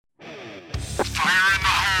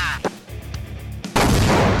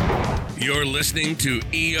You're listening to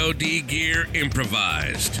EOD Gear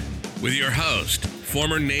Improvised with your host,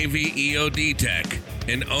 former Navy EOD tech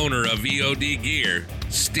and owner of EOD Gear,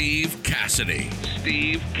 Steve Cassidy.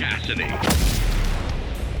 Hey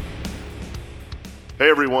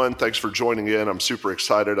everyone, thanks for joining in. I'm super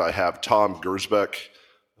excited. I have Tom Gersbeck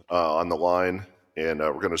on the line, and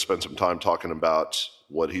we're going to spend some time talking about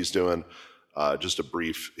what he's doing. Just a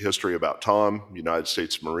brief history about Tom, United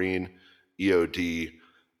States Marine, EOD,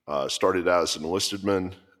 started as an enlisted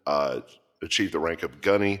man, achieved the rank of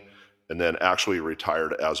gunny, and then actually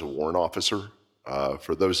retired as a warrant officer.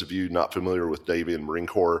 For those of you not familiar with Navy and Marine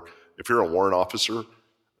Corps, if you're a warrant officer,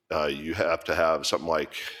 you have to have something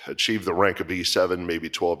like achieve the rank of E7, maybe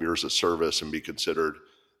 12 years of service, and be considered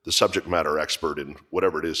the subject matter expert in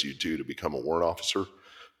whatever it is you do to become a warrant officer.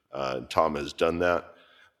 And Tom has done that.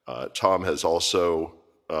 Tom has also,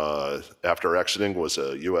 after exiting, was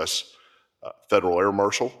a U.S. Federal Air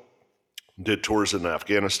Marshal, did tours in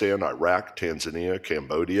Afghanistan, Iraq, Tanzania,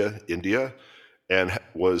 Cambodia, India, and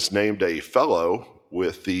was named a fellow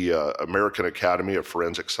with the American Academy of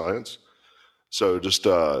Forensic Science. So just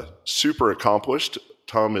super accomplished.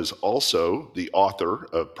 Tom is also the author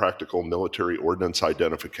of Practical Military Ordnance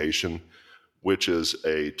Identification, which is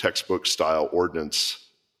a textbook-style ordnance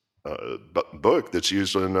book that's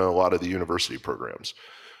used in a lot of the university programs.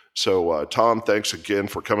 So Tom, thanks again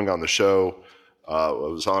for coming on the show. I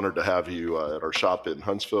was honored to have you at our shop in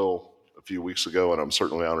Huntsville a few weeks ago, and I'm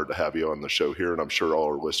certainly honored to have you on the show here, and I'm sure all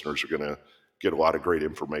our listeners are going to get a lot of great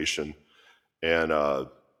information. And,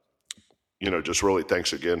 just really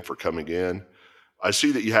thanks again for coming in. I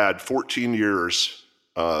see that you had 14 years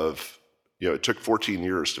of, it took 14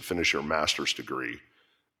 years to finish your master's degree,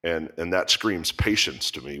 and that screams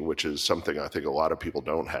patience to me, which is something I think a lot of people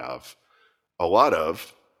don't have a lot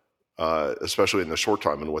of, especially in the short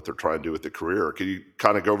time and what they're trying to do with the career. Can you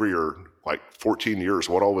kind of go over your 14 years,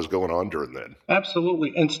 what all was going on during then?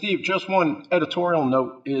 Absolutely. And Steve, just one editorial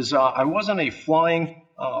note is I wasn't a flying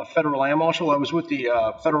Federal Air Marshal. I was with the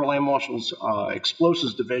Federal Air Marshal's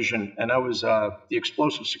Explosives Division, and I was the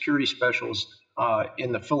Explosive Security Specialist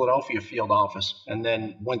in the Philadelphia field office, and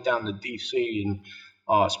then went down to D.C.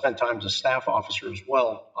 and spent time as a staff officer as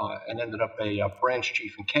well, and ended up a branch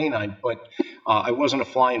chief in K-9. But I wasn't a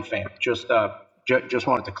flying fan. Just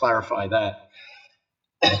wanted to clarify that.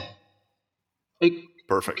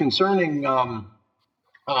 Perfect. Concerning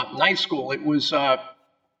night school, it was a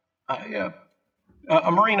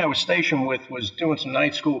Marine I was stationed with was doing some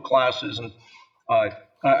night school classes, and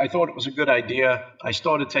I thought it was a good idea. I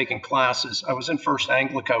started taking classes. I was in First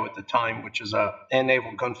Anglico at the time, which is a Air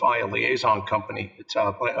Naval Gunfire Liaison Company. It's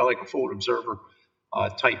like a forward observer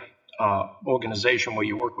type organization where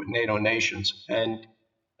you work with NATO nations. And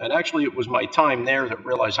actually, it was my time there that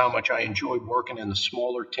realized how much I enjoyed working in the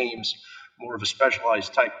smaller teams, more of a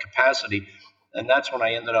specialized type capacity. And that's when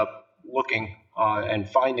I ended up looking and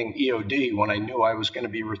finding EOD when I knew I was going to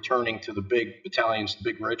be returning to the big battalions, the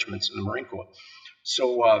big regiments in the Marine Corps.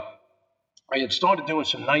 So I had started doing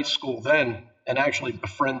some night school then, and actually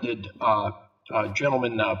befriended a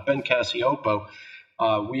gentleman, Ben Cassiopo.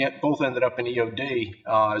 We both ended up in EOD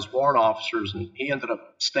as warrant officers, and he ended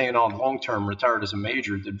up staying on long-term, retired as a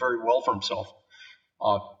major, did very well for himself.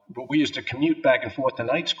 But we used to commute back and forth to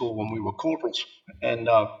night school when we were corporals. And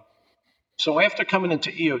so after coming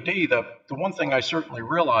into EOD, the one thing I certainly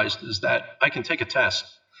realized is that I can take a test.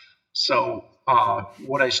 So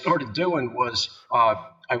what I started doing was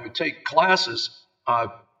I would take classes,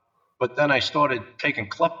 but then I started taking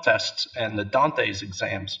CLEP tests and the Dante's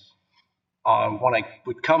exams. When I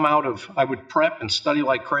would come out of, I would prep and study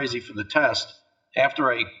like crazy for the test.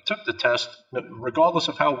 After I took the test, regardless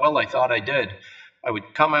of how well I thought I did, I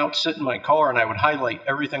would come out, sit in my car, and I would highlight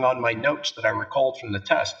everything on my notes that I recalled from the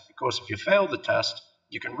test. Because if you fail the test,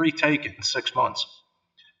 you can retake it in 6 months.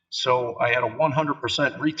 So I had a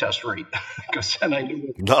 100% retest rate because then I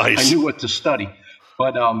knew what to study.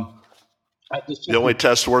 But the only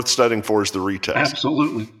test worth studying for is the retest.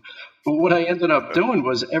 Absolutely. But what I ended up doing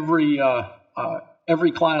was every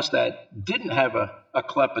class that didn't have a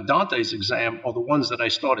CLEP, a Dante's exam, or the ones that I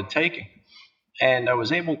started taking, and I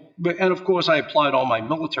was able. And of course, I applied all my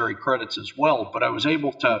military credits as well. But I was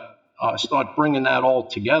able to start bringing that all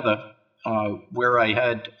together. Where I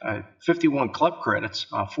had 51 CLEP credits,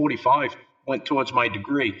 45 went towards my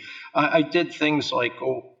degree. I did things like,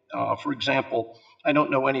 for example, I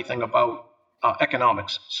don't know anything about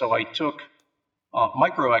economics, so I took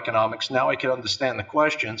microeconomics. Now I could understand the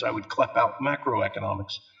questions. I would CLEP out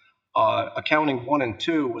macroeconomics. Accounting 1 and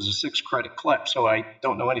 2 was a 6-credit CLEP, so I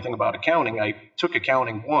don't know anything about accounting. I took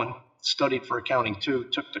accounting 1, studied for accounting too,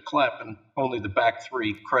 took the CLEP, and only the back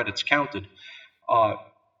 3 credits counted.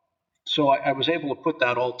 So I was able to put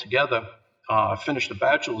that all together. I finished a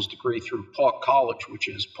bachelor's degree through Park College, which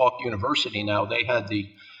is Park University now. They had the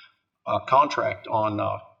contract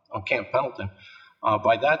on Camp Pendleton.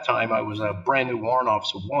 By that time, I was a brand new Warrant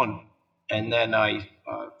Officer 1, and then I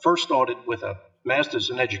first started with a master's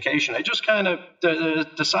in education. I just kind of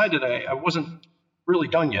decided I wasn't really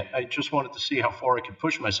done yet. I just wanted to see how far I could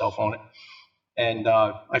push myself on it, and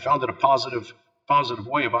I found it a positive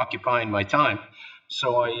way of occupying my time.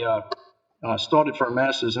 So I started for a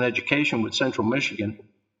master's in education with Central Michigan,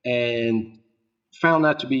 and found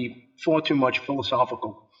that to be far too much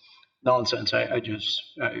philosophical nonsense.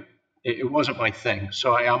 It wasn't my thing.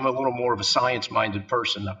 So I'm a little more of a science-minded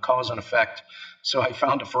person, a cause and effect. So I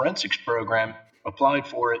found a forensics program, applied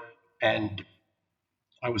for it, and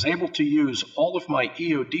I was able to use all of my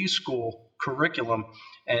EOD school curriculum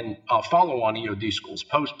and follow-on EOD schools,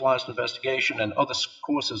 post-blast investigation and other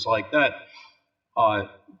courses like that,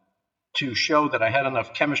 to show that I had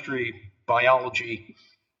enough chemistry, biology,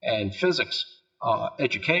 and physics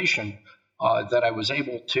education that I was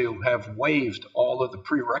able to have waived all of the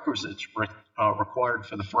prerequisites required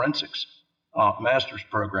for the forensics master's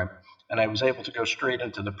program. And I was able to go straight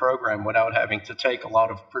into the program without having to take a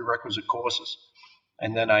lot of prerequisite courses.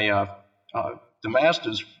 And then the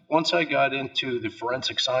master's, once I got into the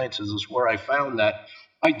forensic sciences, is where I found that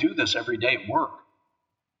I do this every day at work.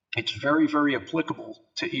 It's very, very applicable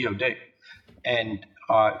to EOD. And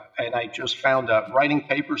I just found writing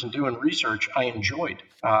papers and doing research I enjoyed.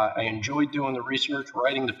 I enjoyed doing the research,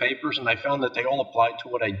 writing the papers, and I found that they all applied to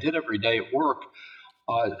what I did every day at work.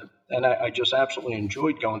 And I just absolutely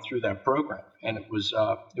enjoyed going through that program. And it was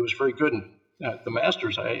very good. And the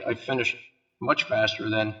master's, I finished much faster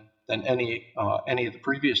than any of the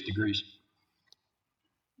previous degrees.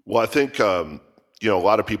 Well, I think a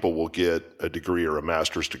lot of people will get a degree or a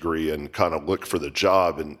master's degree and kind of look for the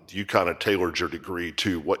job, and you kind of tailored your degree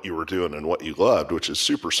to what you were doing and what you loved, which is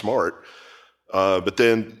super smart. But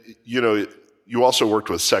then, you also worked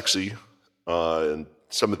with Sexy and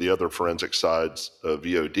some of the other forensic sides of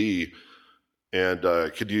EOD. And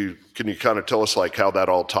can you kind of tell us like how that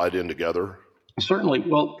all tied in together? Certainly.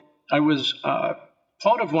 Well, I was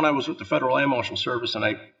part of when I was with the Federal Air Marshal Service, and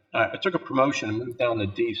I took a promotion and moved down to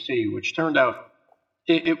D.C., which turned out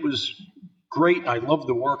it was great. I loved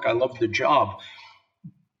the work. I loved the job.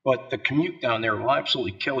 But the commute down there will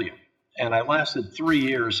absolutely kill you. And I lasted 3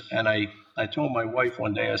 years, and I told my wife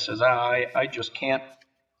one day, I says, I just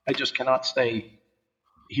cannot stay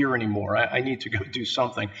here anymore. I need to go do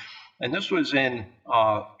something. And this was in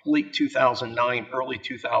late 2009, early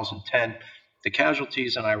 2010. The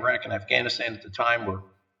casualties in Iraq and Afghanistan at the time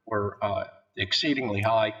were exceedingly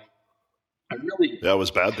high. That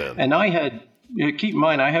was bad then. And keep in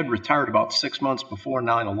mind, I had retired about 6 months before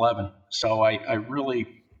 9/11. So I really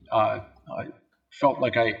I felt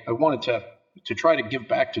like I wanted to try to give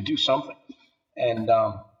back, to do something. And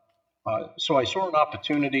so I saw an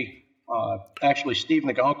opportunity. Actually, Steve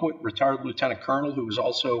Nagonquit, retired lieutenant colonel, who was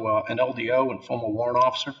also an LDO and former warrant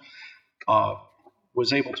officer,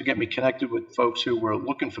 was able to get me connected with folks who were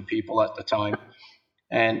looking for people at the time.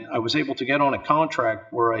 And I was able to get on a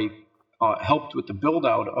contract where I helped with the build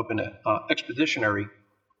out of an expeditionary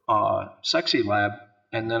Sexy lab.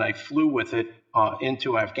 And then I flew with it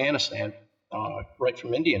into Afghanistan, right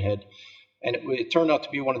from Indian Head. And it turned out to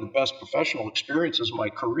be one of the best professional experiences of my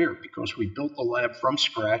career, because we built the lab from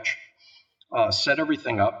scratch, set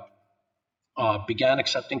everything up, began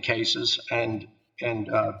accepting cases, and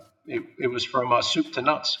it was from soup to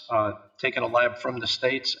nuts, taking a lab from the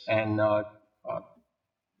States, and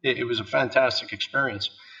it was a fantastic experience.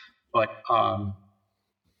 But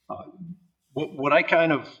what I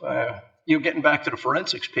kind of, getting back to the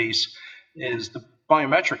forensics piece, is the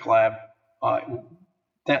biometric lab.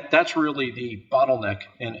 That's really the bottleneck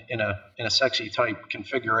in a Sexy type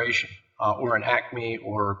configuration, or an ACME,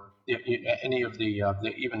 or any of the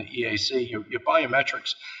even the EAC. Your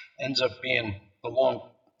biometrics ends up being the long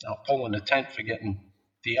pole in the tent for getting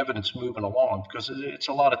the evidence moving along, because it's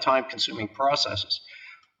a lot of time-consuming processes.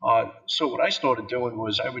 So what I started doing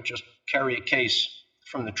was I would just carry a case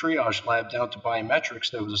from the triage lab down to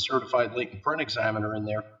biometrics. There was a certified latent print examiner in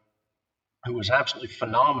there who was absolutely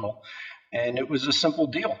phenomenal. And it was a simple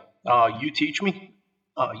deal. You teach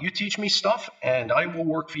me stuff, and I will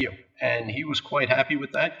work for you. And he was quite happy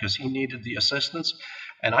with that, because he needed the assistance.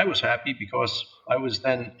 And I was happy because I was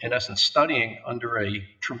then, in essence, studying under a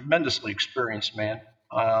tremendously experienced man.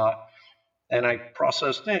 And I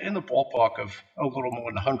processed in the ballpark of a little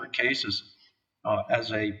more than 100 cases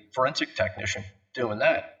as a forensic technician doing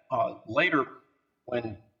that. later,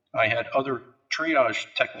 when I had other triage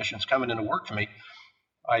technicians coming in to work for me,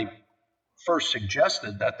 I first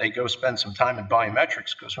suggested that they go spend some time in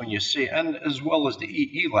biometrics, because when you see, and as well as the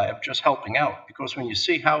EE lab, just helping out, because when you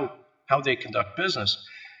see how they conduct business,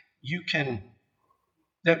 you can,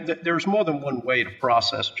 there's more than one way to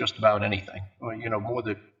process just about anything, or, more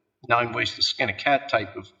than 9 ways to skin a cat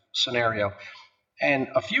type of scenario. And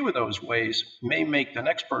a few of those ways may make the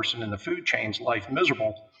next person in the food chain's life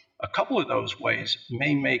miserable. A couple of those ways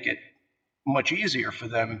may make it much easier for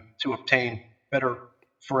them to obtain better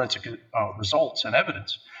forensic results and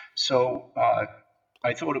evidence. So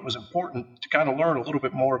I thought it was important to kind of learn a little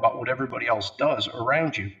bit more about what everybody else does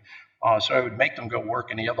around you. So I would make them go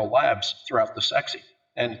work in the other labs throughout the SEXI.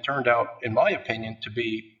 And it turned out, in my opinion, to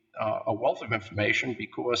be a wealth of information,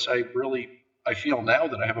 because I feel now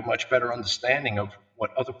that I have a much better understanding of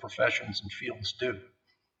what other professions and fields do.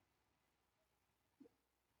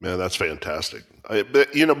 Man, that's fantastic. But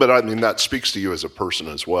I mean, that speaks to you as a person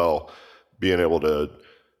as well, being able to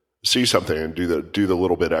see something and do the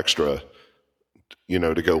little bit extra,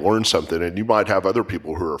 to go learn something. And you might have other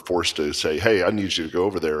people who are forced to say, hey, I need you to go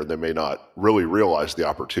over there, and they may not really realize the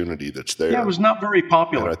opportunity that's there. Yeah, it was not very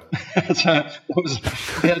popular. I had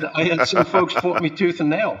some folks fought me tooth and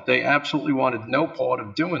nail. They absolutely wanted no part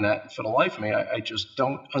of doing that. And for the life of me, I just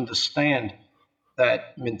don't understand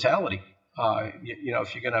that mentality.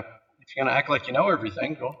 If you're gonna act like you know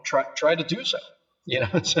everything, well, try to do so.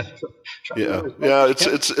 It's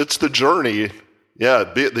the journey. Yeah,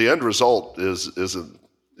 the end result isn't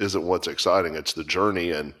what's exciting. It's the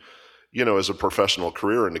journey, and as a professional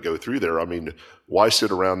career, and to go through there. I mean, why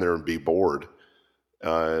sit around there and be bored,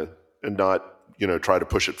 and not try to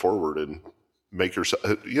push it forward and make yourself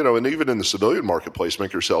and even in the civilian marketplace,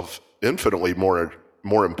 make yourself infinitely more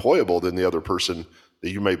employable than the other person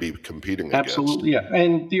that you may be competing against. Absolutely, yeah.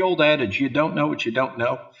 And the old adage, you don't know what you don't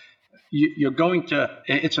know.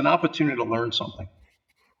 It's an opportunity to learn something.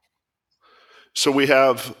 So we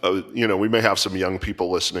have, we may have some young people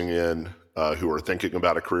listening in who are thinking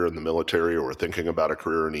about a career in the military, or thinking about a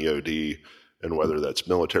career in EOD, and whether that's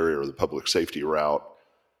military or the public safety route.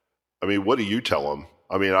 I mean, what do you tell them?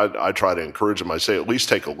 I mean, I try to encourage them. I say, at least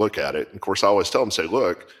take a look at it. And of course, I always tell them, say,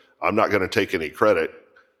 look, I'm not going to take any credit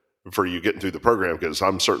for you getting through the program, because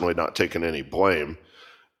I'm certainly not taking any blame.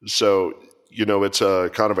 So, it's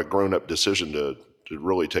a kind of a grown-up decision to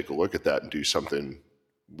really take a look at that and do something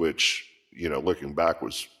which, looking back,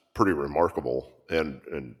 was pretty remarkable,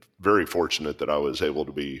 and very fortunate that I was able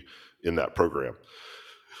to be in that program.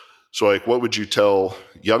 So, what would you tell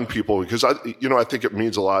young people? Because I think it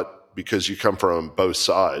means a lot, because you come from both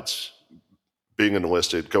sides, being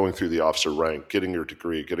enlisted, going through the officer rank, getting your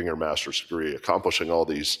degree, getting your master's degree, accomplishing all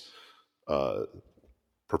these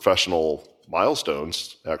professional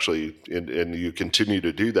milestones, actually, and you continue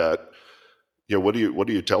to do that. What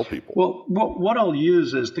do you tell people? Well, what I'll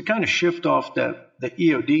use is to kind of shift off the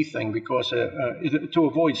EOD thing, because to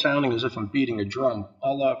avoid sounding as if I'm beating a drum,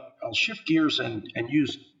 I'll shift gears and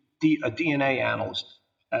use a DNA analyst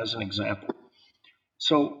as an example.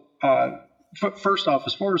 So first off,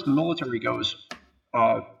 as far as the military goes,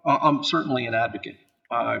 I'm certainly an advocate,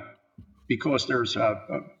 because there's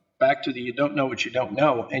back to the you don't know what you don't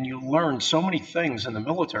know, and you learn so many things in the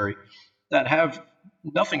military that have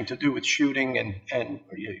nothing to do with shooting and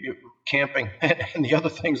camping and the other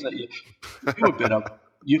things that you do a bit of.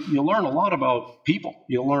 You learn a lot about people.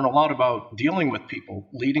 You learn a lot about dealing with people,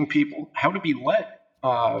 leading people, how to be led,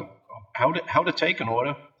 how to take an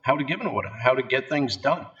order, how to give an order, how to get things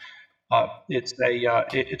done. It's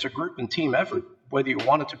a group and team effort, whether you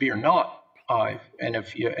want it to be or not. And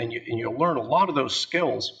you'll learn a lot of those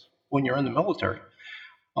skills when you're in the military.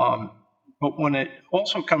 But when it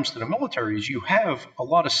also comes to the military, is you have a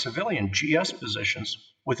lot of civilian GS positions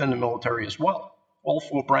within the military as well, all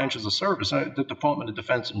 4 branches of service, the Department of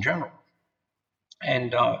Defense in general.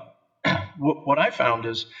 And what I found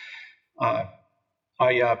is,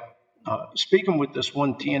 speaking with this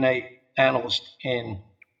one DNA analyst in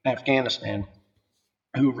Afghanistan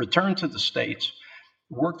who returned to the States,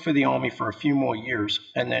 worked for the Army for a few more years,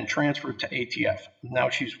 and then transferred to ATF. Now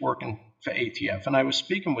she's working for ATF. And I was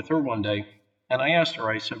speaking with her one day, and I asked her,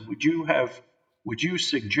 I said, would you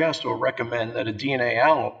suggest or recommend that a DNA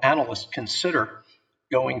analyst consider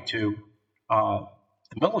going to the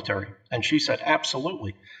military? And she said,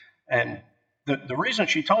 absolutely. And the reason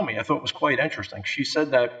she told me, I thought was quite interesting. She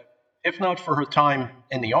said that if not for her time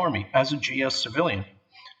in the Army as a GS civilian,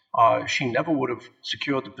 she never would have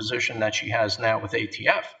secured the position that she has now with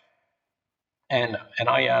ATF. And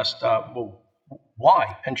I asked, well,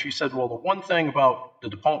 why? And she said, well, the one thing about the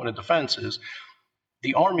Department of Defense is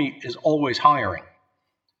the Army is always hiring.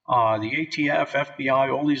 The ATF,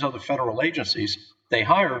 FBI, all these other federal agencies, they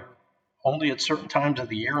hire only at certain times of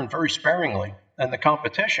the year and very sparingly. And the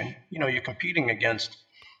competition, you're competing against,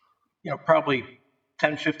 probably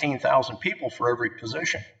 10, 15,000 people for every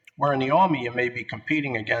position. Where in the Army, you may be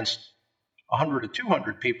competing against 100 to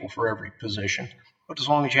 200 people for every position. But as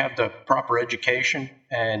long as you have the proper education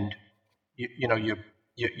and you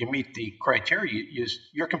meet the criteria,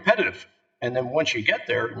 you're competitive. And then once you get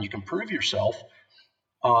there and you can prove yourself,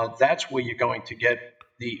 that's where you're going to get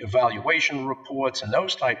the evaluation reports and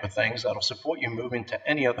those type of things that'll support you moving to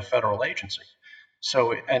any other federal agency.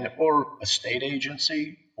 So, or a state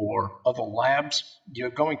agency or other labs,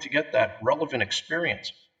 you're going to get that relevant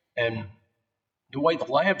experience. And the way the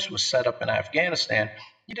labs was set up in Afghanistan,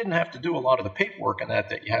 you didn't have to do a lot of the paperwork in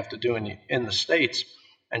that you have to do in the States.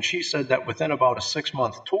 And she said that within about a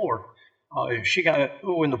 6-month tour, she got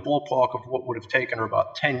in the ballpark of what would have taken her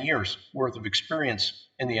about 10 years worth of experience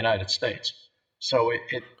in the United States. So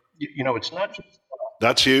it's not just.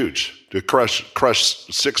 That's huge to crush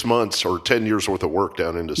 6 months or 10 years worth of work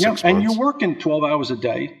down into 6 months. And you're working 12 hours a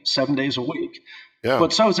day, 7 days a week. Yeah.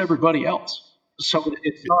 But so is everybody else. So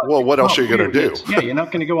it's not. Well, what else are you going to do? You're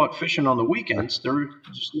not going to go out fishing on the weekends. There's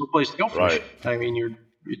no place to go fishing. Right. I mean,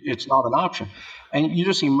 it's not an option. And you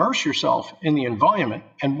just immerse yourself in the environment.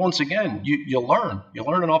 And once again, you learn. You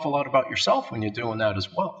learn an awful lot about yourself when you're doing that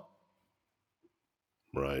as well.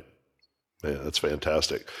 Right. Yeah, that's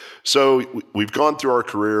fantastic. So we've gone through our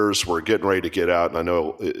careers. We're getting ready to get out. And I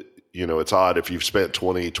know, it's odd if you've spent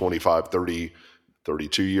 20, 25, 30,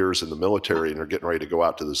 32 years in the military and are getting ready to go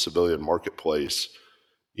out to the civilian marketplace.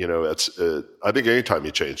 It's I think anytime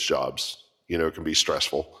you change jobs, it can be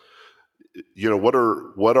stressful.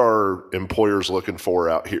 What are employers looking for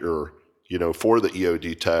out here, for the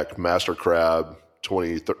EOD tech, Master Crab,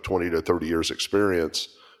 20 to 30 years experience,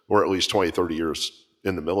 or at least 20, 30 years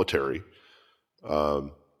in the military?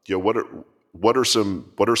 What are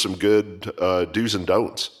some good do's and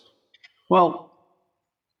don'ts? Well,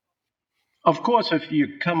 of course, if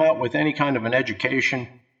you come out with any kind of an education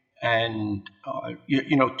and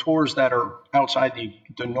tours that are outside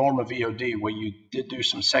the norm of EOD, where you did do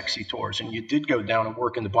some sexy tours and you did go down and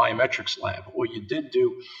work in the biometrics lab, or you did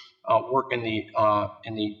do work in the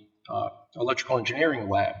electrical engineering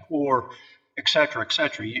lab, or et cetera,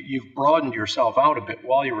 you've broadened yourself out a bit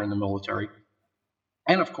while you were in the military.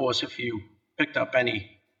 And of course, if you picked up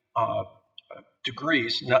any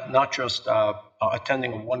degrees, not just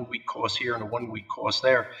attending a 1-week course here and a 1-week course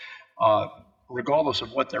there, regardless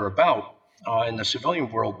of what they're about, in the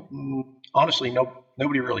civilian world, honestly,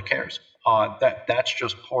 nobody really cares. That's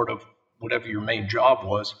just part of whatever your main job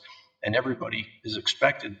was, and everybody is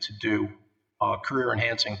expected to do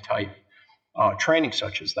career-enhancing type training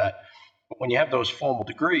such as that. But when you have those formal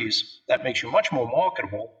degrees, that makes you much more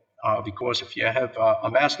marketable. Because if you have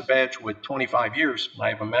a master badge with 25 years, and I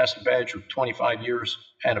have a master badge with 25 years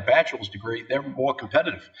and a bachelor's degree, they're more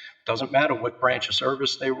competitive. Doesn't matter what branch of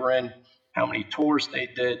service they were in, how many tours they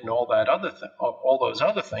did, and all those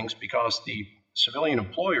other things, because the civilian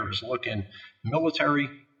employer is looking military,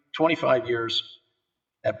 25 years,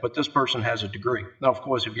 but this person has a degree. Now, of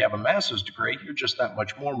course, if you have a master's degree, you're just that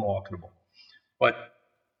much more marketable. But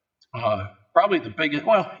probably the biggest,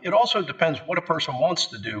 it also depends what a person wants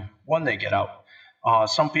to do when they get out.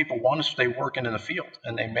 Some people want to stay working in the field,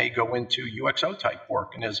 and they may go into UXO type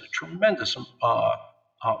work, and there's a tremendous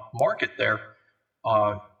market there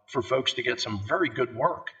for folks to get some very good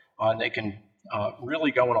work. And they can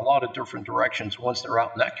really go in a lot of different directions once they're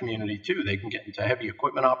out in that community too. They can get into heavy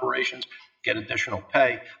equipment operations, get additional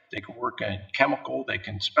pay. They can work in chemical. They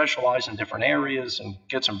can specialize in different areas and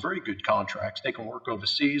get some very good contracts. They can work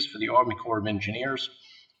overseas for the Army Corps of Engineers.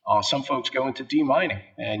 Some folks go into demining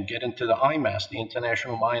and get into the IMAS, the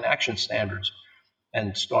International Mine Action Standards,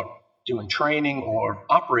 and start doing training or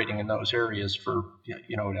operating in those areas for,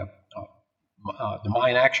 the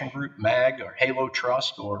Mine Action Group, MAG, or Halo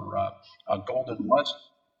Trust, or Golden West.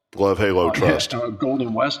 Love Halo Trust.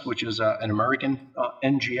 Golden West, which is an American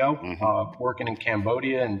NGO working in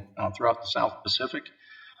Cambodia and throughout the South Pacific.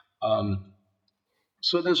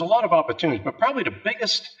 So there's a lot of opportunities, but probably the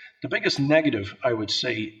biggest negative, I would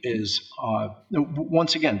say, is,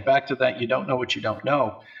 once again, back to that you don't know what you don't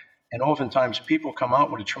know. And oftentimes people come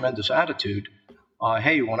out with a tremendous attitude.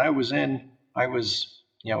 Hey, when I was an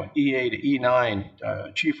EA to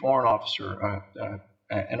E9, chief warrant officer,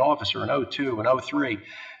 an officer in 02 and 03,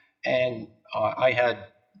 and I had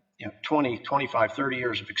 20, 25, 30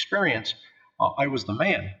 years of experience. I was the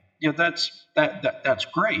man. That's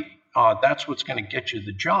great. That's what's going to get you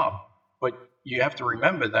the job. But you have to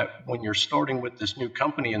remember that when you're starting with this new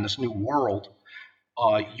company in this new world,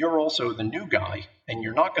 you're also the new guy, and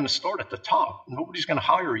you're not going to start at the top. Nobody's going to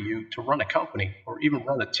hire you to run a company or even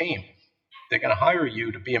run a team. They're going to hire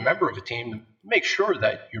you to be a member of a team to make sure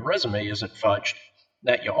that your resume isn't fudged,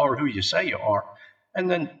 that you are who you say you are, and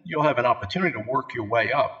then you'll have an opportunity to work your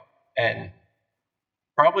way up. And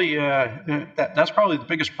probably that's probably the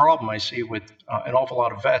biggest problem I see with an awful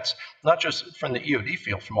lot of vets, not just from the EOD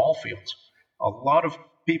field, from all fields. A lot of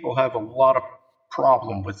people have a lot of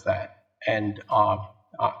problem with that. And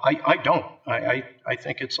I don't. I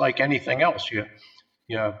think it's like anything else. You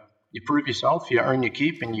prove yourself, you earn your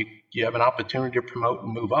keep, and you have an opportunity to promote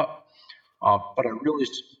and move up. But I really,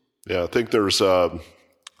 yeah, I think there's.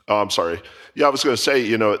 I'm sorry. Yeah, I was going to say,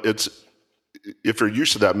 it's if you're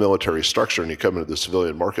used to that military structure and you come into the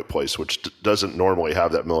civilian marketplace, which doesn't normally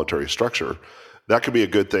have that military structure, that can be a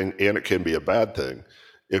good thing and it can be a bad thing.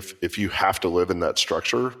 If you have to live in that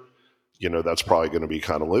structure, that's probably going to be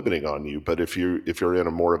kind of limiting on you. But if you're in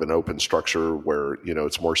a more of an open structure where,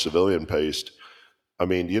 it's more civilian paced, I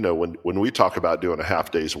mean, when we talk about doing a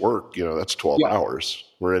half day's work, that's 12 hours,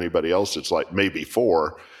 where anybody else, it's like maybe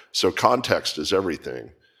 4. So context is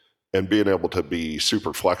everything. And being able to be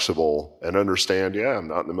super flexible and understand, I'm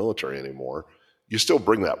not in the military anymore. You still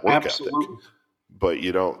bring that work ethic, but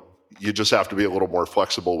you just have to be a little more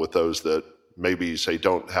flexible with those that maybe say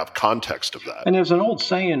don't have context of that. And there's an old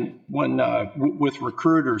saying when with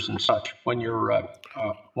recruiters and such, when you're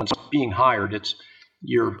when someone's being hired, it's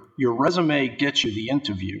your resume gets you the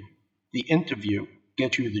interview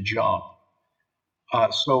gets you the job.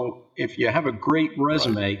 So if you have a great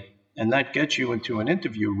resume, right, and that gets you into an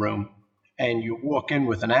interview room and you walk in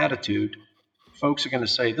with an attitude, folks are going to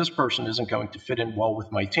say, this person isn't going to fit in well with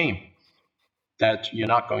my team, that you're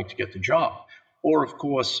not going to get the job. Or, of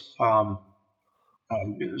course,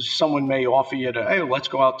 someone may offer you to, hey, let's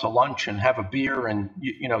go out to lunch and have a beer and,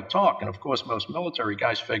 talk. And, of course, most military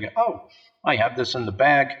guys figure, oh, I have this in the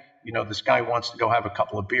bag. This guy wants to go have a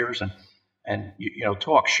couple of beers and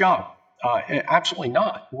talk shop. Absolutely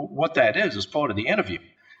not. What that is part of the interview.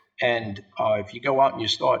 And if you go out and you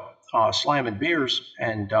start slamming beers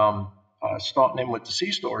and starting in with the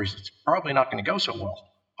sea stories, it's probably not going to go so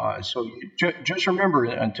well. So just remember,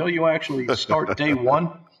 until you actually start day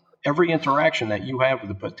one, every interaction that you have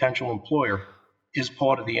with a potential employer is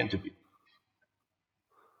part of the interview.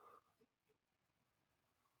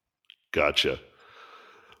 Gotcha.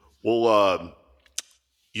 Well,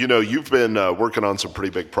 you've been working on some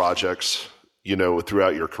pretty big projects,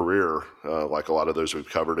 throughout your career, like a lot of those we've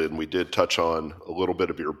covered. And we did touch on a little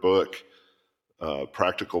bit of your book,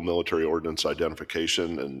 Practical Military Ordnance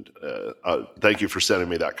Identification. And thank you for sending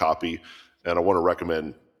me that copy. And I want to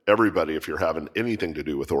recommend everybody, if you're having anything to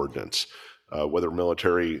do with ordnance, whether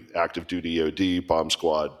military, active duty EOD, bomb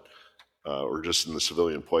squad, or just in the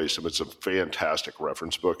civilian place, it's a fantastic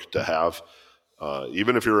reference book to have.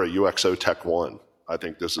 Even if you're a UXO Tech 1, I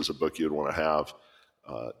think this is a book you'd want to have,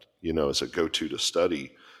 as a go-to to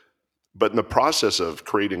study. But in the process of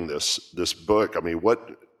creating this book, I mean,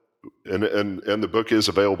 and the book is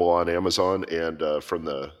available on Amazon and from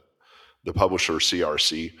the publisher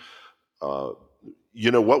CRC.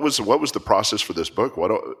 What was the process for this book?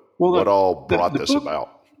 What all brought this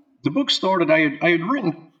about? The book started. I had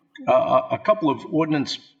written a couple of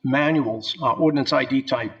ordnance manuals, ordnance ID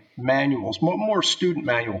type manuals, more student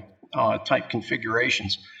manual type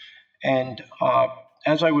configurations, and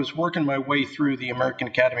as I was working my way through the American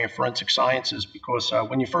Academy of Forensic Sciences, because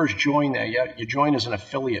when you first join there, you join as an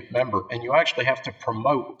affiliate member, and you actually have to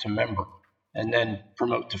promote to member, and then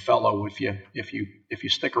promote to fellow if you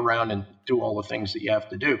stick around and do all the things that you have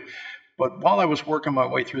to do. But while I was working my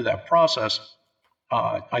way through that process,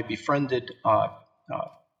 I befriended a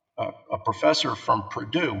professor from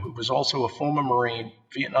Purdue who was also a former Marine,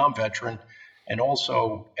 Vietnam veteran, and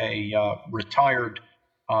also a retired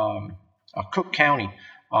Cook County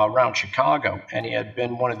around Chicago, and he had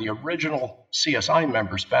been one of the original CSI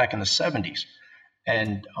members back in the 70s.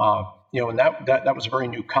 And and that was a very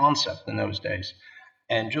new concept in those days,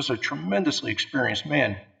 and just a tremendously experienced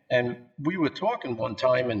man. And we were talking one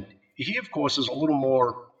time, and he, of course, is a little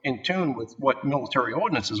more in tune with what military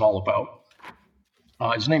ordnance is all about.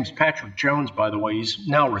 His name's Patrick Jones, by the way. He's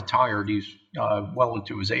now retired. He's well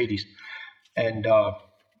into his 80s. And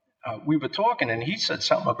we were talking, and he said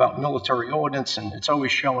something about military ordnance, and it's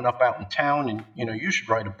always showing up out in town, and you should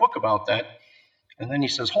write a book about that. And then he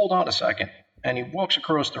says, hold on a second. And he walks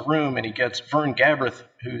across the room, and he gets Vern Gabrath,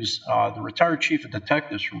 who's the retired chief of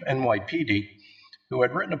detectives from NYPD, who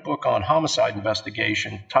had written a book on homicide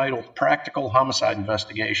investigation titled Practical Homicide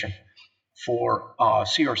Investigation for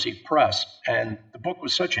CRC Press. And the book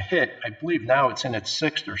was such a hit, I believe now it's in its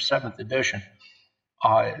 6th or 7th edition.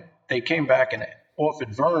 They came back and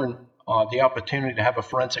offered Vern the opportunity to have a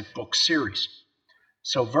forensic book series.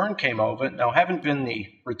 So Vern came over. Now, having been the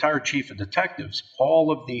retired chief of detectives,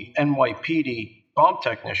 all of the NYPD bomb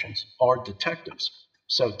technicians are detectives.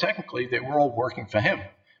 So technically, they were all working for him.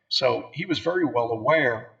 So he was very well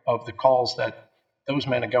aware of the calls that those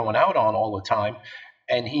men are going out on all the time,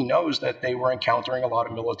 and he knows that they were encountering a lot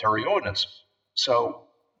of military ordnance. So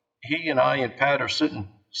he and I and Pat are sitting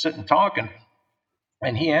talking,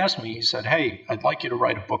 and he asked me, he said, "Hey, I'd like you to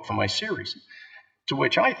write a book for my series." To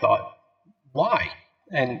which I thought, why?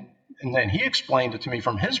 And then he explained it to me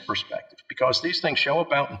from his perspective, because these things show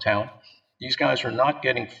up out in town. These guys are not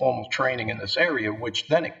getting formal training in this area, which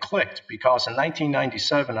then it clicked, because in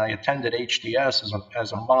 1997, I attended HDS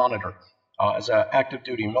as a monitor, as an active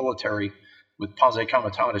duty military with Pase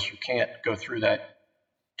Comitatus. You can't go through that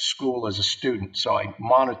school as a student. So I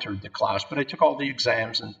monitored the class, but I took all the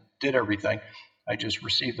exams and did everything. I just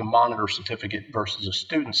received a monitor certificate versus a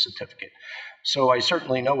student certificate. So I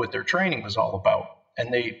certainly know what their training was all about.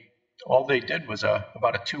 And all they did was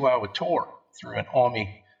about a 2-hour tour through an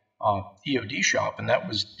Army EOD shop, and that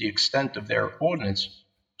was the extent of their ordnance.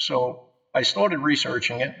 So I started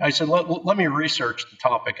researching it. I said, let me research the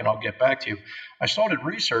topic and I'll get back to you. I started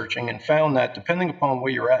researching and found that depending upon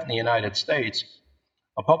where you're at in the United States,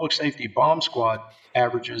 a public safety bomb squad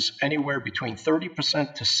averages anywhere between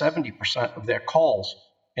 30% to 70% of their calls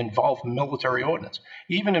involve military ordnance.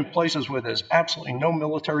 Even in places where there's absolutely no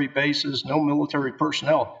military bases, no military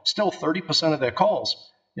personnel, still 30% of their calls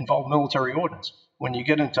involve military ordnance. When you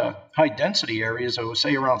get into high density areas, I would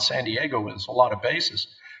say around San Diego, where there's a lot of bases,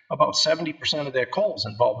 about 70% of their calls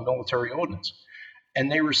involve military ordnance.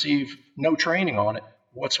 And they receive no training on it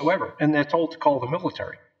whatsoever. And they're told to call the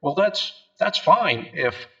military. Well, that's fine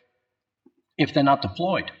if they're not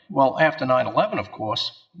deployed. Well, after 9/11, of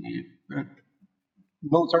course,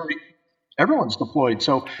 military, everyone's deployed.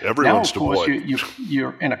 So everyone's now, of course, deployed.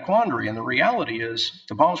 you're in a quandary. And the reality is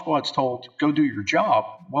the bomb squad's told, go do your job.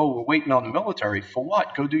 Well, we're waiting on the military. For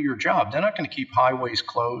what? Go do your job. They're not going to keep highways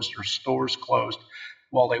closed or stores closed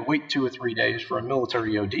while they wait 2 or 3 days for a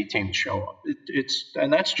military OD team to show up.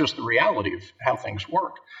 And that's just the reality of how things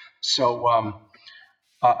work. So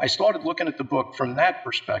I started looking at the book from that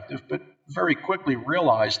perspective, but very quickly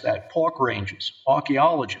realized that park rangers,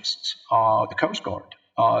 archaeologists, the Coast Guard,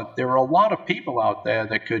 there are a lot of people out there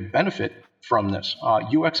that could benefit from this,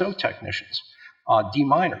 UXO technicians,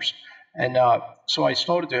 deminers. And so I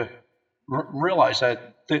started to realize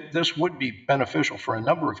that this would be beneficial for a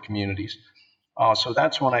number of communities. So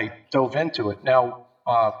that's when I dove into it. Now,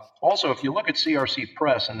 also, if you look at CRC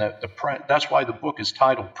Press, and that's why the book is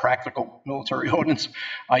titled Practical Military Ordnance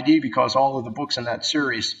ID, because all of the books in that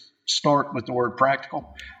series start with the word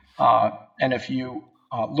practical. And if you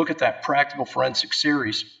look at that Practical Forensic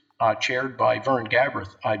series chaired by Vern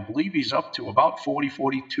Gabrath, I believe he's up to about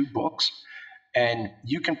 42 books. And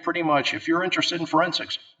you can pretty much, if you're interested in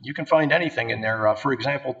forensics, you can find anything in there. For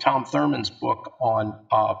example, Tom Thurman's book on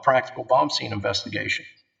practical bomb scene investigation.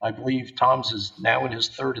 I believe Tom's is now in his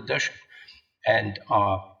 3rd edition. And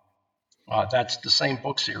that's the same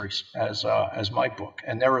book series as my book.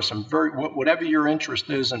 And there are some whatever your interest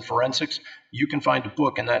is in forensics, you can find a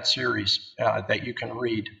book in that series that you can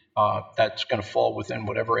read that's going to fall within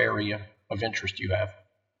whatever area of interest you have.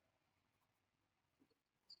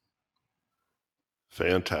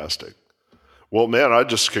 Fantastic. Well, man,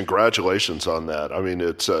 congratulations on that. I mean,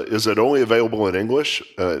 is it only available in English?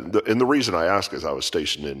 And the reason I ask is I was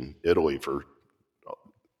stationed in Italy for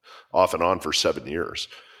off and on for 7 years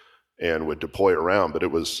and would deploy around, but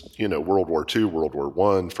it was, World War II, World War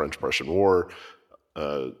I, French-Prussian War.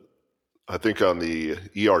 I think on the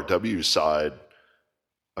ERW side,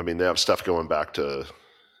 I mean, they have stuff going back to,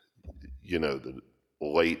 the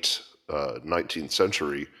late 19th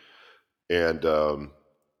century. And,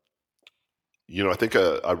 I think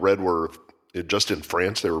I read where just in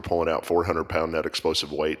France, they were pulling out 400-pound net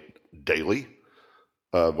explosive weight daily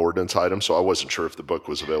of ordnance items. So I wasn't sure if the book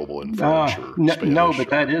was available in French or Spanish. No, but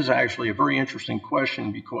that is actually a very interesting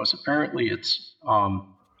question, because apparently it's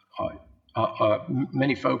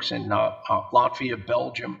many folks in Latvia,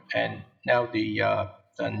 Belgium, and now the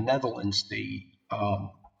Netherlands, the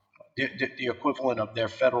equivalent of their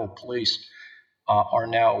federal police, are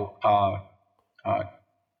now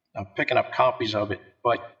picking up copies of it.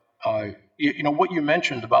 But what you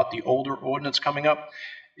mentioned about the older ordnance coming up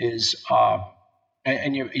is,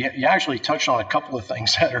 and you actually touched on a couple of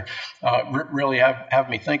things that are really have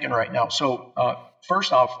me thinking right now. So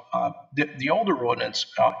first off, the older ordinance,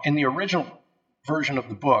 in the original version of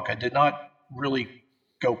the book, I did not really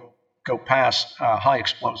go past high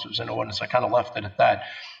explosives in ordinance. I kind of left it at that.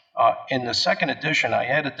 In the second edition, I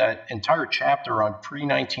added that entire chapter on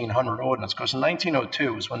pre-1900 ordnance, because in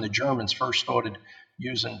 1902 is when the Germans first started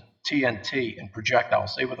using TNT in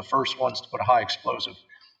projectiles. They were the first ones to put a high explosive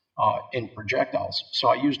in projectiles. So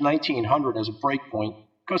I used 1900 as a breakpoint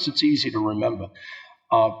because it's easy to remember.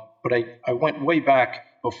 But I went way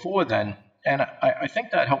back before then, and I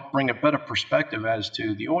think that helped bring a better perspective as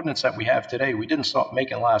to the ordinance that we have today. We didn't start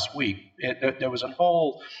making last week. There was a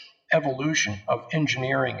whole evolution of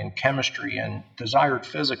engineering and chemistry and desired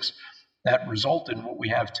physics that resulted in what we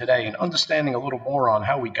have today. And understanding a little more on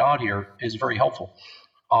how we got here is very helpful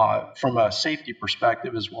from a safety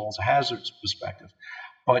perspective as well as a hazards perspective.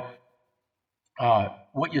 But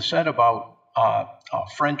what you said about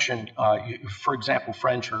French and, for example,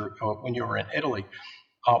 French or when you were in Italy,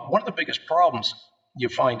 one of the biggest problems you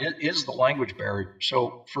find is the language barrier.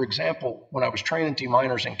 So, for example, when I was training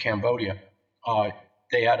deminers in Cambodia,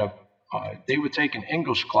 they were taking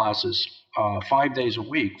English classes 5 days a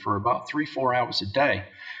week for about 3-4 hours a day.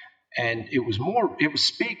 And it was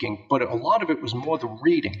speaking, but a lot of it was more the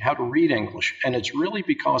reading, how to read English. And it's really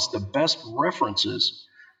because the best references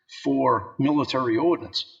for military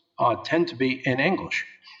ordnance tend to be in English.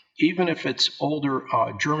 Even if it's older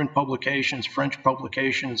German publications, French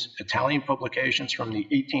publications, Italian publications from the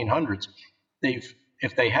 1800s,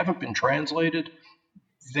 if they haven't been translated,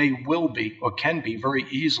 they will be or can be very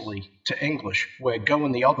easily to English, where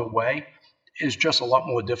going the other way is just a lot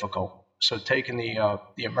more difficult. So taking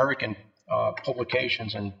the American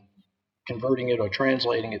publications and converting it or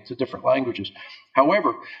translating it to different languages.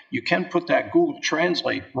 However, you can put that Google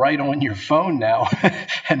Translate right on your phone now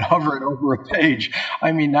and hover it over a page.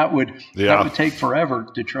 I mean, that would take forever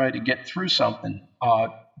to try to get through something.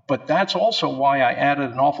 But that's also why I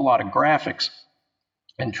added an awful lot of graphics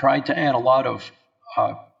and tried to add a lot of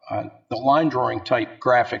the line drawing type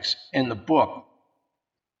graphics in the book.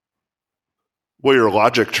 Well, your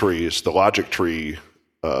logic tree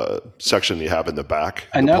section you have in the back.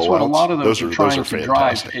 And that's what a lot of those are trying to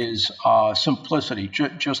drive is simplicity,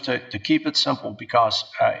 just to keep it simple, because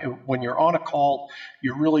when you're on a call,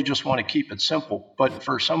 you really just want to keep it simple. But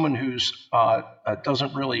for someone who's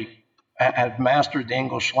doesn't really have mastered the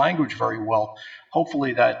English language very well,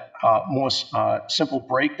 hopefully that more simple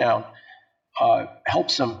breakdown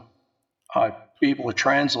helps them be able to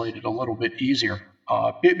translate it a little bit easier.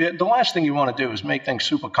 The last thing you want to do is make things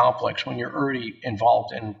super complex when you're already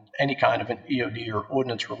involved in any kind of an EOD or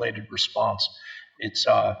ordnance-related response. It's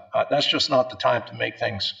that's just not the time to make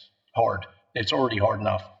things hard. It's already hard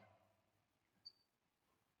enough.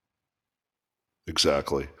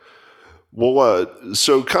 Exactly. Well,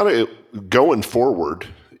 so kind of going forward,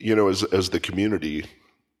 as the community,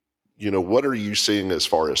 what are you seeing as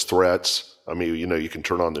far as threats? I mean, you can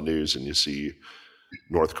turn on the news and you see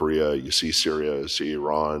North Korea, you see Syria, you see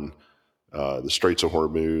Iran, the Straits of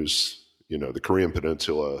Hormuz, the Korean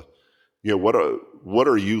Peninsula. What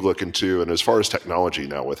are you looking to? And as far as technology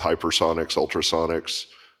now with hypersonics, ultrasonics,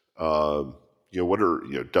 what are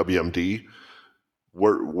WMD?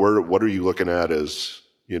 What are you looking at as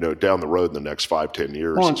down the road in the next 5-10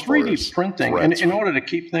 years? Well, it's 3D printing, and in order to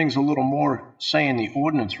keep things a little more, say, in the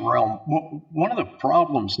ordnance realm, one of the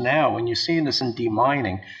problems now, and you're seeing this in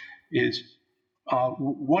demining, is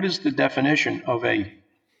what is the definition of a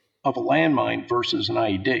landmine versus an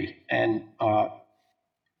IED? And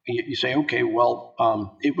you say, okay,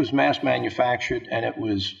 well, it was mass manufactured and it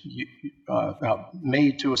was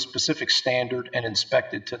made to a specific standard and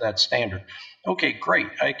inspected to that standard. Okay, great.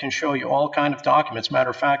 I can show you all kind of documents. Matter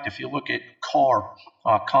of fact, if you look at CAR,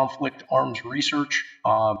 Conflict Arms Research,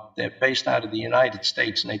 they're based out of the United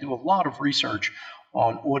States, and they do a lot of research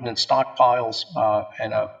on ordnance stockpiles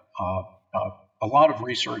and a lot of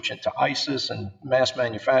research into ISIS and mass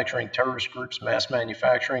manufacturing, terrorist groups, mass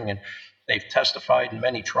manufacturing, and they've testified in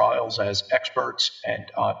many trials as experts,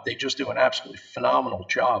 and they just do an absolutely phenomenal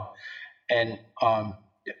job. And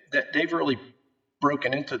they've really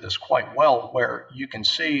broken into this quite well, where you can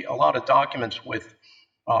see a lot of documents with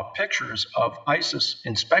pictures of ISIS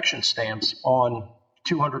inspection stamps on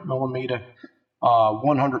 200 millimeter,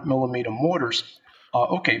 100 millimeter mortars.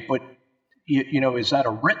 Okay, but is that a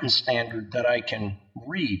written standard that I can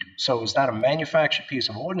read? So is that a manufactured piece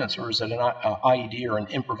of ordnance, or is it an IED or an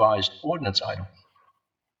improvised ordnance item?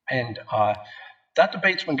 And that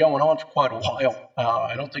debate's been going on for quite a while.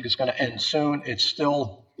 I don't think it's going to end soon. It's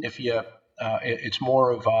still, it's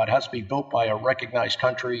more of, it has to be built by a recognized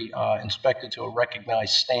country, inspected to a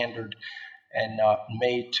recognized standard, and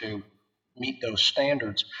made to meet those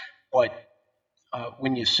standards. But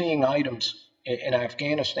when you're seeing items in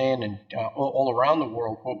Afghanistan and all around the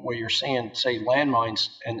world where you're seeing, say, landmines,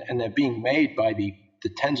 and they're being made by the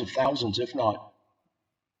tens of thousands, if not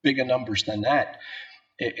bigger numbers than that,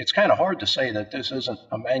 it's kind of hard to say that this isn't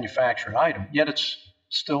a manufactured item, yet it's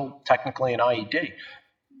still technically an IED.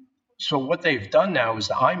 So what they've done now is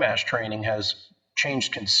the IMAS training has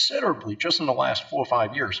changed considerably just in the last 4 or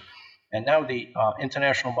 5 years. And now the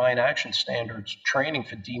International Mine Action Standards training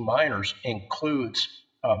for deminers includes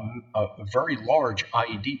a very large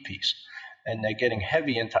IED piece. And they're getting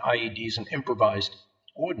heavy into IEDs and improvised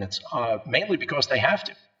ordnance, mainly because they have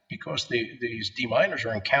to, because these deminers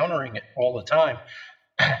are encountering it all the time.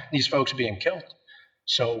 These folks are being killed.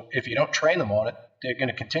 So if you don't train them on it, they're going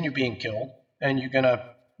to continue being killed, and you're going to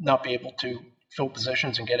not be able to fill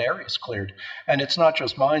positions and get areas cleared. And it's not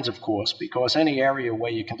just mines, of course, because any area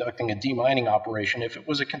where you're conducting a demining operation, if it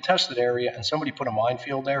was a contested area and somebody put a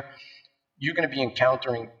minefield there, you're going to be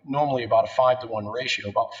encountering normally about a 5-to-1 ratio,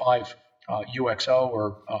 about 5 UXO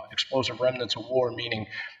or explosive remnants of war, meaning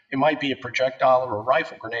it might be a projectile or a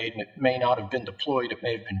rifle grenade, and it may not have been deployed, it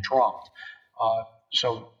may have been dropped.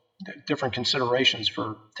 So different considerations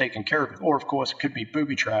for taking care of it. Or, of course, it could be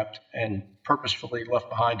booby-trapped and purposefully left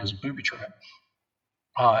behind as a booby trap.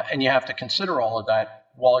 And you have to consider all of that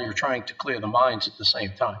while you're trying to clear the mines at the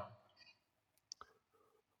same time.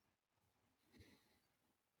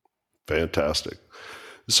 Fantastic.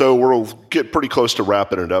 So we'll get pretty close to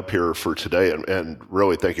wrapping it up here for today. And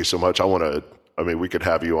really, thank you so much. We could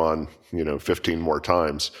have you on, 15 more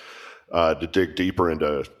times to dig deeper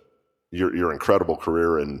into your incredible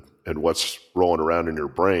career and what's rolling around in your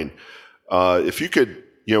brain. If you could,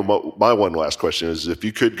 my one last question is, if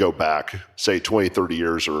you could go back, say 20, 30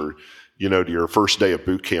 years or, to your first day of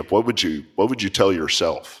boot camp, what would you tell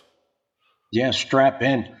yourself? Yeah, strap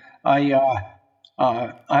in. I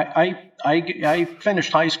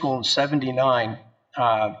finished high school in 79.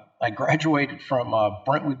 I graduated from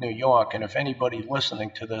Brentwood, New York. And if anybody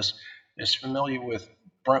listening to this is familiar with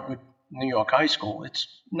Brentwood, New York High School, it's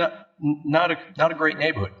not a great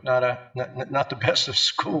neighborhood, not the best of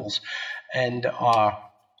schools. And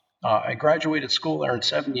I graduated school there in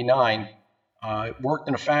 79, worked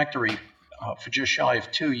in a factory for just shy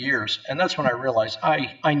of 2 years. And that's when I realized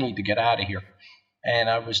I need to get out of here. And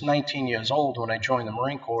I was 19 years old when I joined the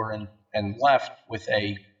Marine Corps and left with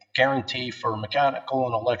a guarantee for mechanical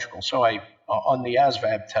and electrical. So on the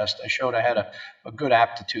ASVAB test, I showed I had a good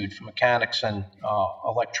aptitude for mechanics and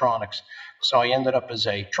electronics. So I ended up as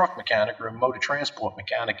a truck mechanic or a motor transport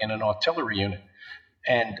mechanic in an artillery unit.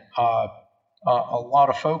 And a lot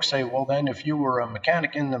of folks say, well, then if you were a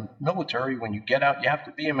mechanic in the military, when you get out, you have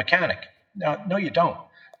to be a mechanic. No, you don't.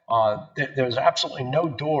 There's absolutely no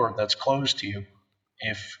door that's closed to you.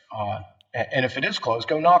 And if it is closed,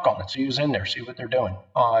 go knock on it. See who's in there. See what they're doing.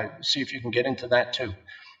 See if you can get into that too.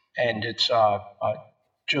 And it's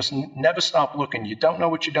just never stop looking. You don't know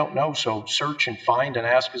what you don't know, so search and find and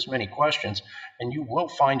ask as many questions, and you will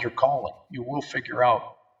find your calling. You will figure out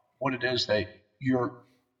what it is that you're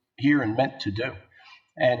here and meant to do.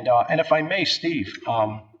 And if I may, Steve,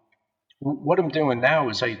 what I'm doing now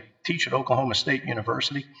is I teach at Oklahoma State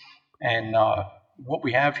University, and what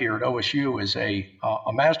we have here at OSU is a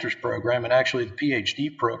master's program, and actually the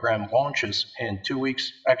PhD program launches in 2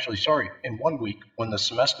 weeks, in 1 week when the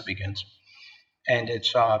semester begins. And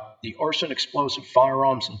it's the Arson, Explosive,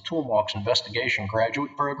 Firearms, and Toolbox Investigation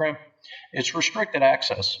Graduate Program. It's restricted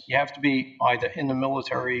access. You have to be either in the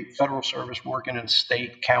military, federal service, working in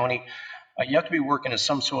state, county. You have to be working in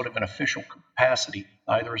some sort of an official capacity,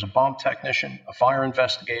 either as a bomb technician, a fire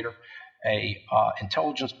investigator, a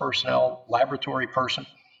intelligence personnel, laboratory person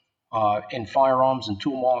in firearms and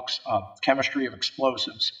toolbox, chemistry of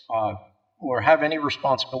explosives, or have any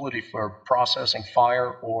responsibility for processing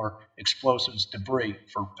fire or explosives debris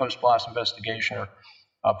for post-blast investigation or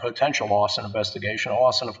potential arson investigation.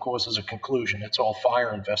 Arson, of course, is a conclusion. It's all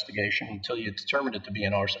fire investigation until you determine it to be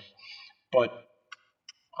an arson. But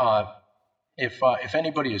if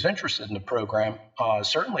anybody is interested in the program,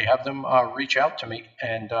 certainly have them reach out to me,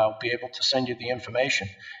 and I'll be able to send you the information.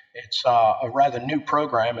 It's a rather new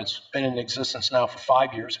program. It's been in existence now for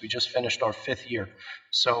 5 years. We just finished our 5th year.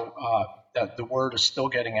 So the word is still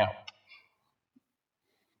getting out.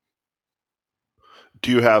 Do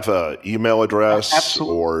you have an email address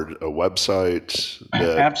Absolutely. or a website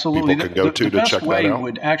that Absolutely. people can go to check that out? The best way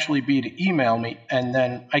would actually be to email me, and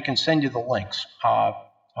then I can send you the links.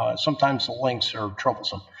 Sometimes the links are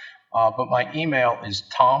troublesome. But my email is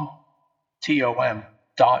Tom, T-O-M,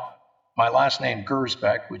 dot, my last name,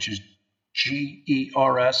 Gersbeck, which is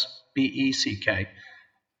Gersbeck,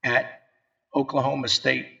 @ Oklahoma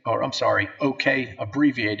State, OK,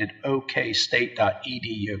 abbreviated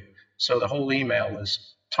okstate.edu. So the whole email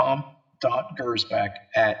is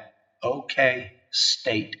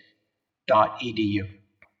tom.gersbeck@okstate.edu.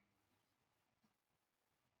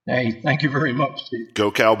 Hey, thank you very much, Steve. Go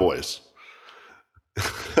Cowboys.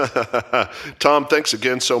 Tom, thanks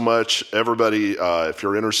again so much. Everybody, if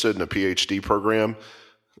you're interested in a PhD program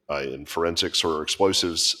in forensics or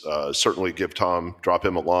explosives, certainly drop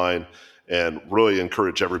him a line, and really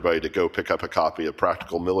encourage everybody to go pick up a copy of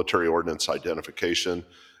Practical Military Ordnance Identification.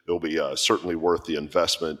 It'll be certainly worth the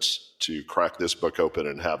investment to crack this book open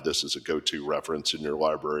and have this as a go-to reference in your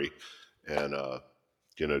library. And,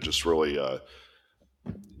 just really,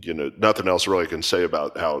 nothing else really I can say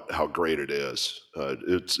about how great it is.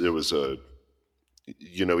 It was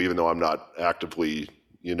even though I'm not actively,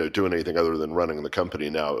 doing anything other than running the company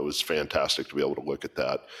now, it was fantastic to be able to look at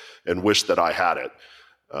that and wish that I had it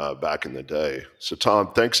back in the day. So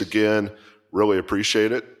Tom, thanks again. Really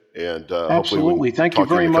appreciate it. And absolutely. Thank you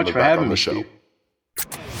very much for having me, Steve.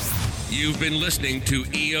 You've been listening to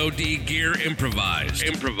EOD Gear Improvised.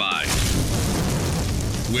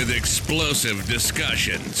 With explosive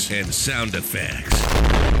discussions and sound effects.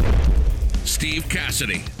 Steve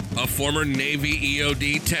Cassidy, a former Navy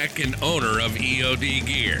EOD tech and owner of EOD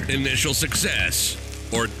Gear. Initial success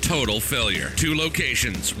or total failure. 2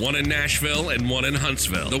 locations, one in Nashville and one in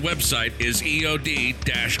Huntsville. The website is eod-gear.com.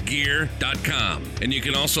 And you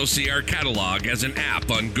can also see our catalog as an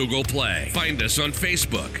app on Google Play. Find us on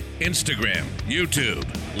Facebook, Instagram, YouTube,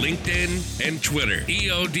 LinkedIn, and Twitter.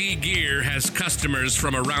 EOD Gear has customers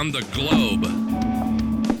from around the globe.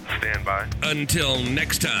 Stand by. Until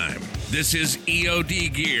next time, this is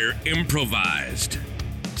EOD Gear Improvised.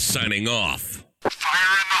 Signing off.